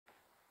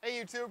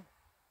YouTube.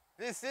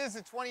 This is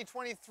a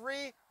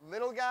 2023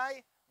 Little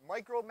Guy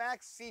Micro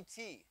Max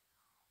CT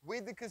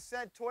with the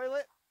cassette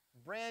toilet.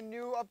 Brand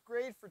new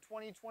upgrade for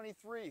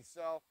 2023.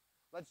 So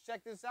let's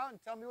check this out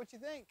and tell me what you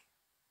think.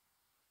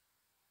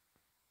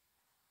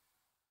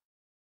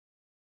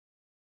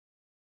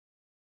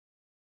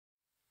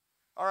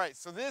 All right,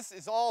 so this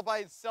is all by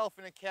itself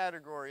in a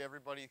category,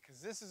 everybody, because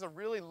this is a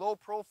really low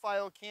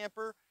profile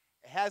camper.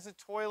 It has a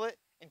toilet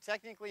and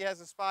technically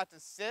has a spot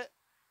to sit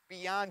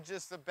beyond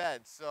just the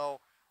bed. So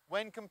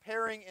when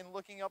comparing and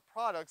looking up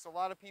products, a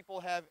lot of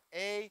people have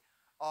A,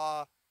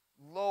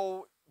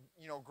 low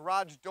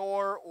garage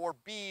door, or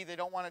B, they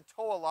don't want to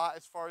tow a lot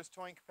as far as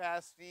towing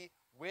capacity,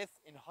 width,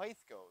 and height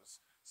goes.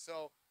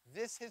 So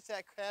this hits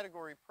that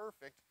category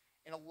perfect,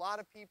 and a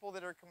lot of people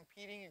that are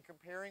competing and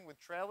comparing with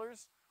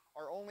trailers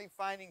are only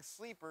finding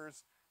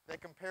sleepers that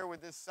compare with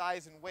this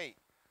size and weight.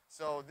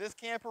 So this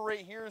camper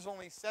right here is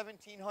only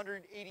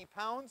 1,780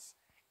 pounds,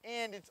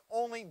 and it's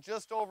only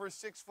just over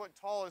 6 foot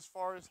tall as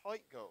far as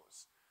height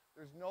goes.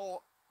 There's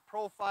no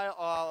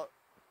profile,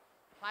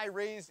 high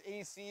raised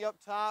AC up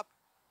top.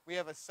 We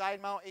have a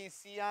side mount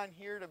AC on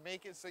here to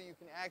make it so you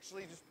can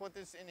actually just put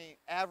this in an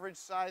average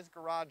size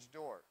garage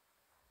door.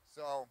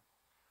 So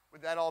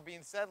with that all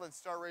being said, let's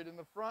start right in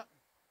the front.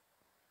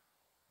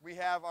 We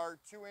have our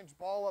 2-inch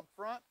ball up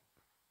front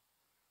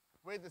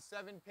with the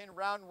 7-pin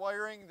round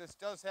wiring. This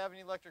does have an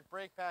electric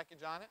brake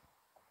package on it.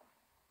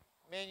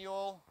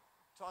 Manual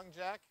tongue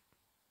jack.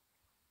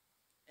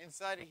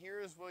 Inside of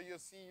here is where you'll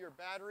see your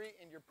battery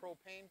and your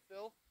propane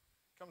fill.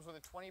 Comes with a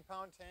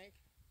 20-pound tank.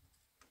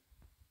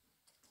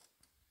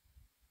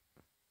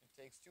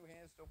 It takes 2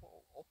 hands to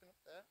open up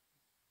that.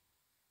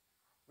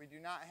 We do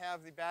not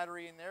have the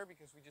battery in there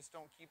because we just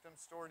don't keep them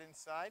stored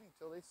inside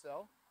until they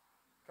sell.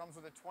 Comes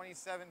with a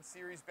 27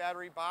 series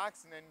battery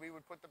box, and then we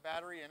would put the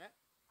battery in it.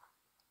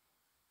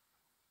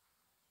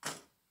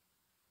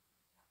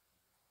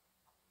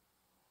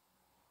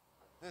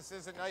 This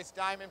is a nice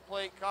diamond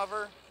plate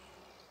cover.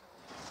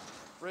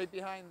 Right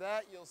behind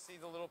that, you'll see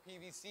the little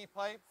PVC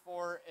pipe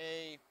for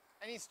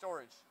any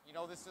storage. You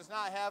know, this does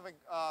not have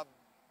a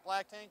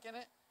black tank in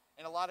it,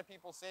 and a lot of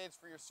people say it's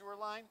for your sewer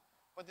line,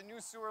 but the new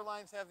sewer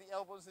lines have the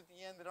elbows at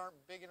the end that aren't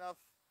big enough,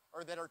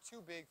 or that are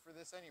too big for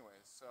this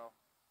anyways, so.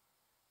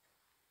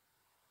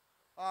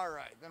 All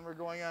right, then we're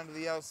going on to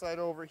the outside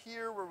over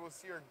here where we'll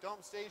see our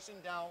dump station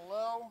down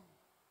low.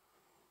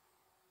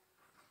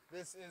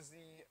 This is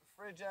the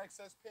fridge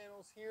access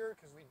panels here,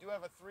 because we do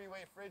have a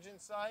 3-way fridge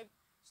inside.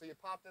 So you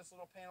pop this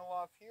little panel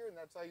off here, and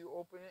that's how you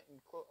open it and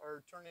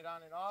or turn it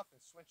on and off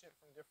and switch it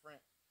from different,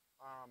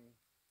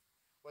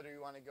 whether you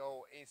want to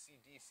go AC,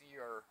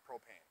 DC, or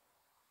propane.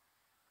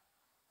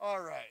 All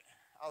right,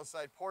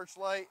 outside porch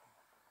light,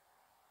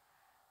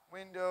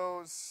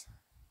 windows,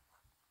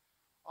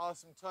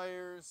 awesome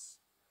tires,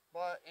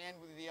 and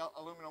with the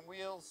aluminum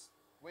wheels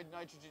with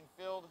nitrogen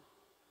filled.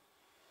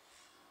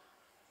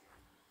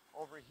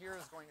 Over here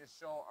is going to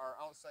show our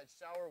outside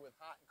shower with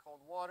hot and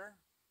cold water.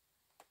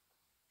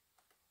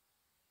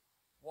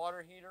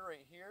 Water heater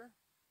right here.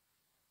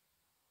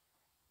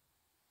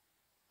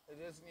 It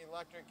is an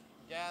electric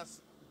gas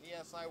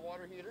DSI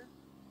water heater.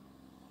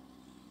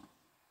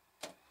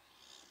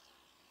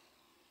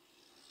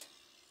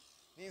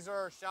 These are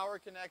our shower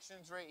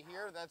connections right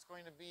here. That's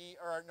going to be,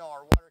 or no,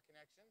 our water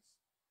connections.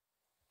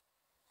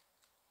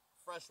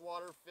 Fresh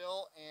water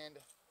fill and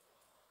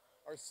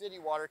our city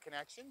water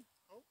connection.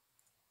 Oh.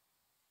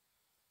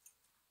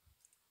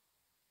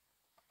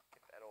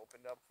 Get that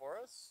opened up for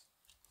us.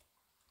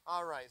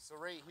 All right, so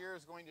right here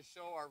is going to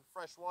show our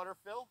fresh water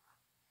fill.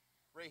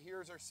 Right here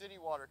is our city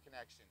water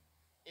connection.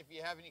 If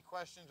you have any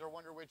questions or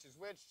wonder which is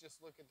which, just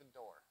look at the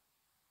door.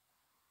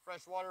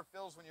 Fresh water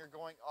fills when you're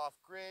going off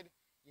grid.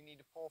 You need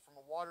to pull from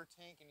a water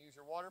tank and use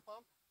your water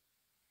pump.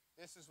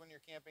 This is when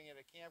you're camping at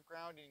a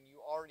campground and you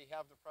already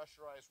have the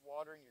pressurized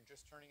water and you're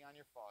just turning on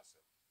your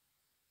faucet.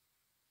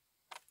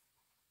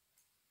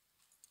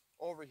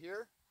 Over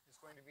here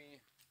is going to be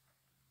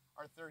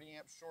our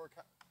 30-amp shore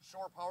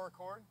power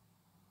cord.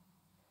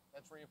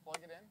 That's where you plug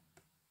it in.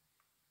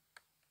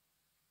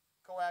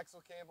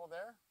 Coaxial cable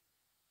there.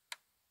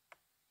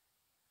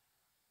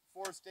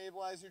 4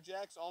 stabilizer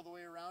jacks all the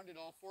way around at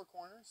all 4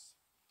 corners.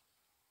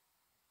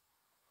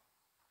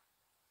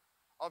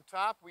 Up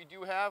top, we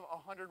do have a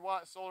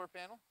 100-watt solar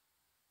panel.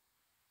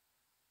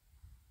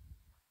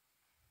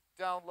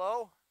 Down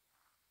low,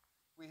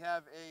 we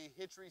have a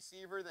hitch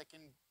receiver that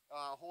can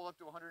hold up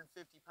to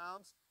 150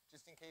 pounds,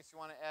 just in case you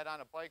want to add on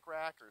a bike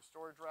rack or a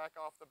storage rack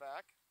off the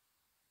back.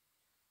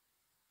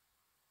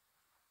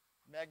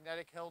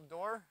 Magnetic held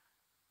door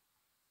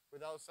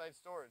with outside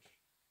storage.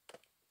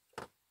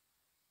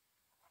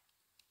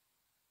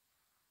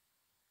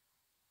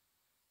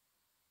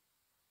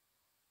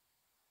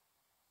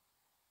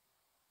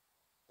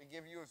 They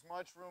give you as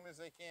much room as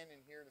they can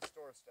in here to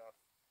store stuff.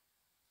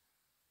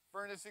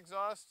 Furnace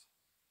exhaust,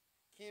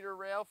 heater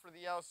rail for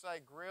the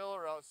outside grill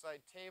or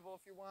outside table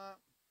if you want.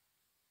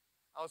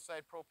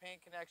 Outside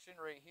propane connection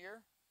right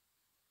here.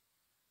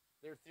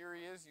 Their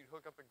theory is you'd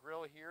hook up the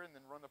grill here and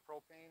then run the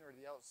propane or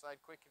the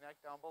outside quick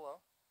connect down below.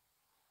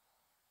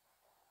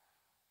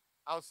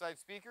 outside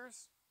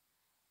speakers,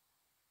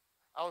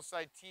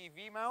 outside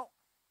TV mount,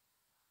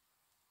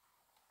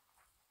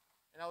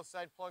 and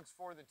outside plugs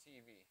for the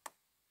TV,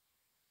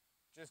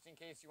 just in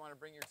case you want to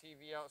bring your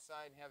TV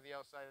outside and have the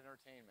outside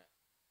entertainment.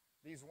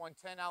 These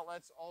 110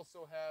 outlets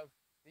also have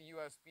the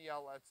USB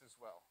outlets as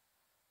well.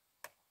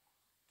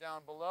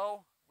 Down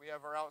below, we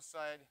have our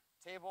outside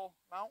table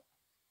mount.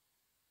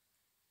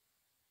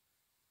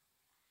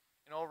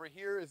 And over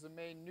here is the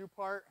main new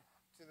part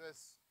to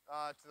this,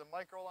 to the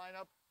micro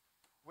lineup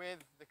with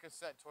the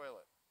cassette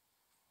toilet.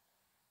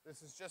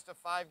 This is just a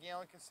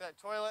 5-gallon cassette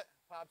toilet,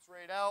 pops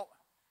right out.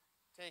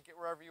 Take it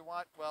wherever you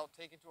want. Well,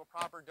 take it to a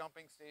proper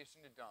dumping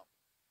station to dump,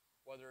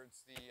 whether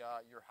it's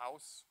your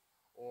house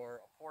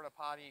or a porta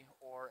potty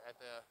or at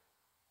the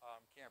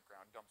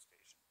campground dump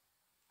station.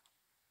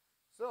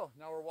 So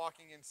now we're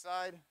walking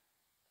inside.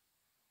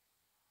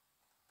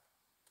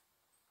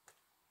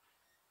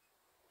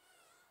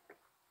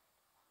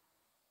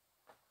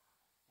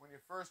 When you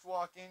first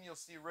walk in, you'll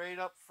see right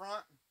up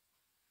front,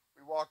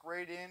 we walk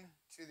right in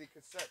to the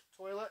cassette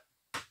toilet.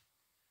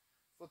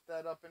 Flip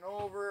that up and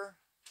over.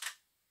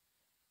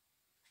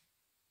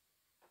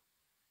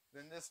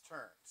 Then this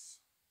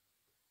turns.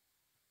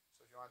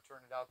 So if you want to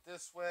turn it out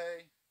this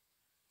way,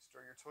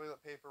 store your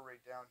toilet paper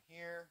right down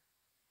here.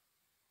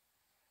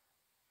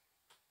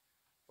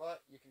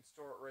 But you can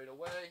store it right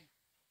away,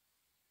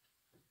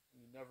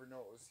 and you never know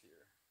it was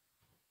here.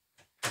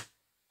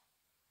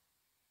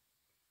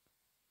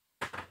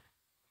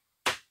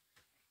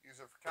 Use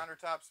it for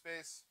countertop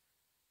space.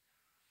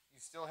 You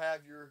still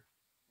have your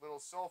little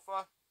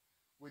sofa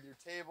with your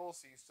table,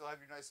 so you still have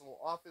your nice little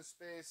office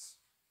space.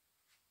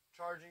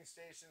 Charging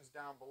stations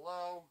down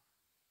below.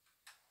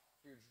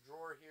 Huge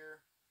drawer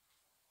here.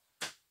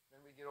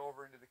 Then we get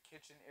over into the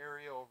kitchen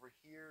area over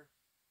here.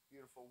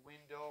 Beautiful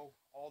window.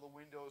 All the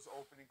windows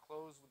open and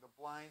closed with the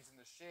blinds and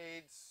the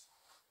shades.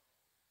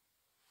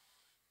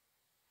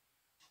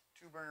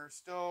 2-burner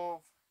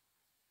stove.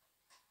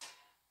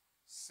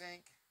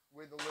 Sink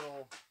with a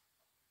little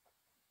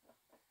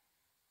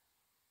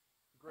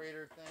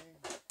grater thing.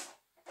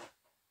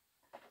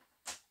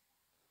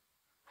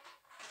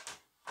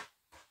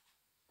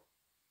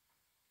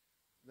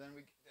 Then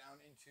we get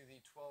down into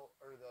the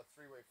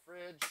 3-way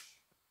fridge.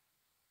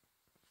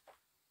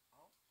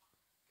 Oh,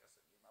 guess I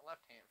need my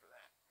left hand for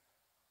that.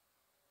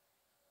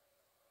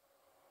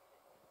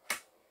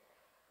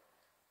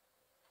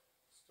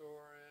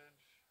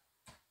 Storage.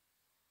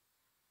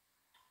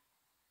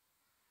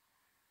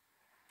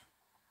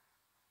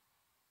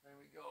 Then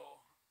we go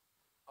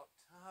up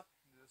top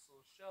into this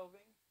little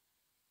shelving.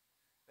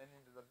 Then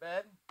into the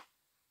bed.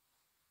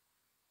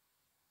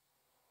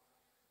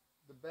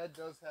 The bed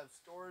does have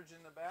storage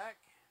in the back.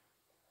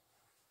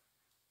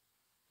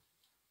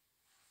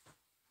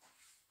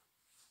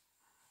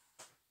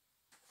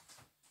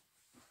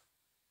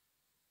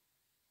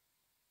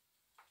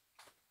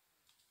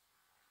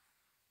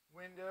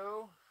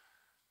 Window.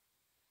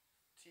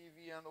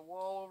 TV on the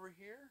wall over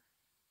here.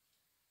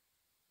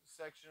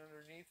 Section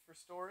underneath for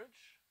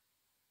storage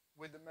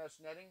with the mesh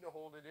netting to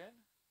hold it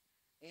in.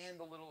 And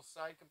the little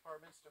side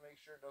compartments to make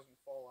sure it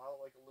doesn't fall out,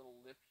 like a little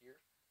lip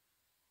here.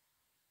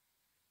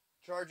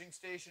 Charging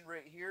station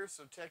right here,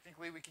 so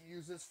technically we can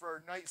use this for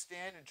our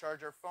nightstand and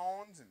charge our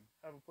phones and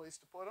have a place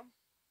to put them.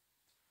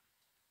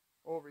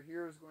 Over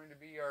here is going to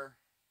be our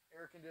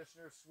air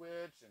conditioner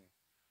switch and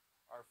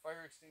our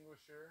fire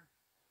extinguisher.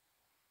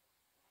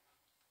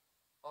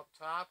 Up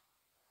top,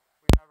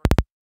 we have our...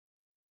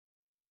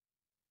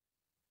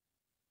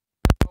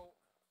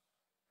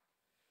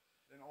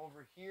 Then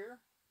over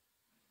here,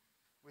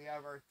 we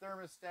have our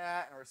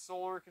thermostat and our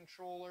solar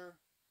controller.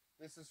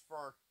 This is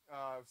for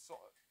our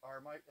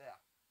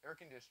air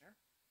conditioner.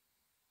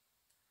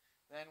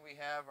 Then we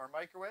have our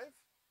microwave,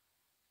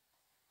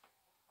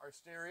 our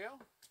stereo.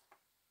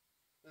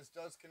 This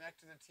does connect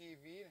to the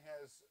TV and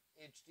has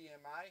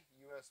HDMI,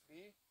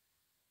 USB.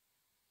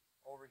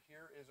 Over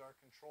here is our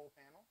control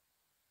panel,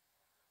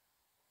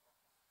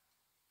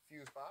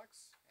 fuse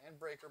box, and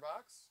breaker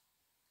box.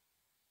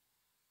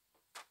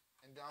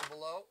 And down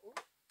below,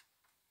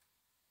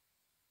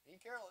 be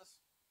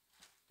careless.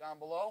 Down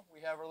below,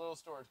 we have our little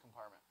storage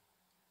compartment.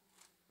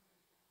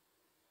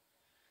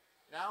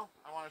 Now,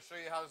 I want to show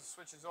you how this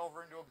switches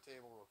over into a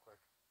table real quick.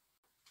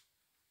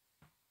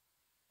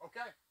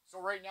 Okay,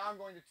 so right now I'm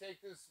going to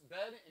take this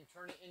bed and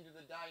turn it into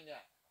the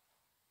dinette.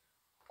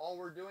 All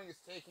we're doing is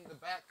taking the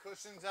back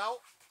cushions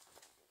out,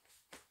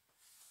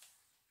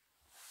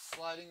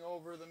 sliding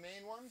over the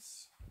main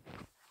ones.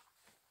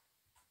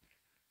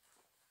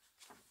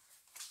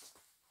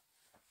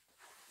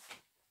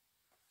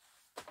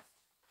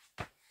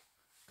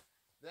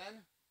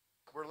 Then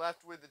we're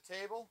left with the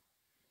table.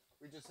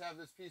 We just have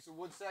this piece of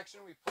wood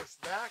section we push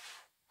back.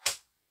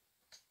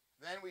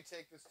 Then we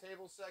take this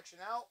table section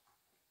out.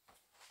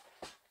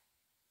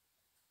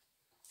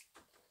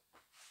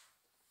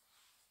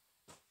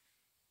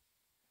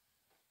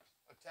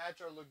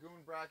 Attach our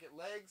lagoon bracket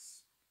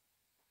legs.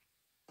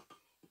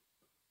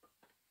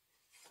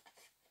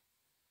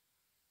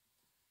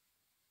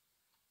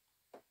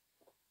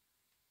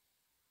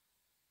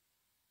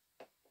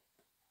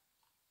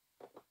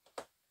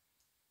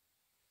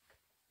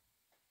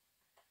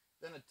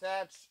 Then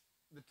attach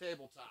the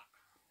tabletop.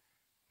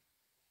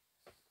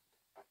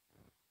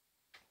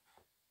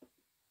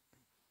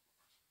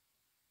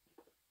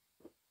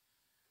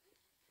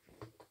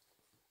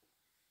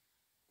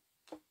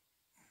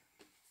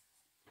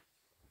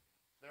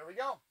 There we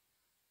go.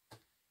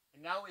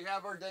 And now we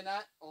have our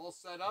dinette all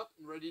set up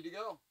and ready to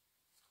go.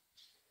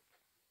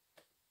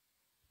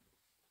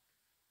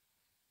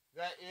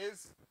 That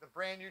is the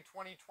brand new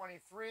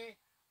 2023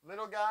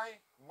 little guy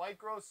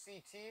micro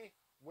CT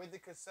with the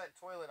cassette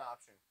toilet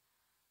option.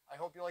 I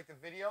hope you like the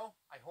video.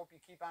 I hope you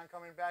keep on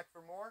coming back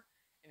for more.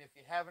 And if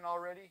you haven't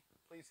already,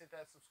 please hit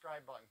that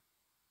subscribe button.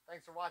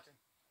 Thanks for watching.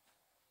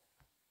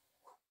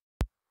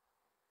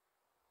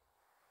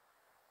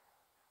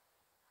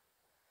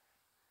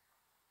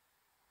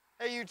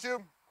 Hey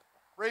YouTube,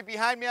 right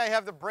behind me I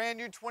have the brand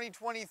new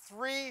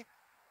 2023.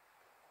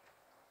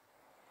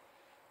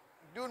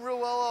 Doing real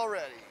well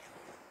already.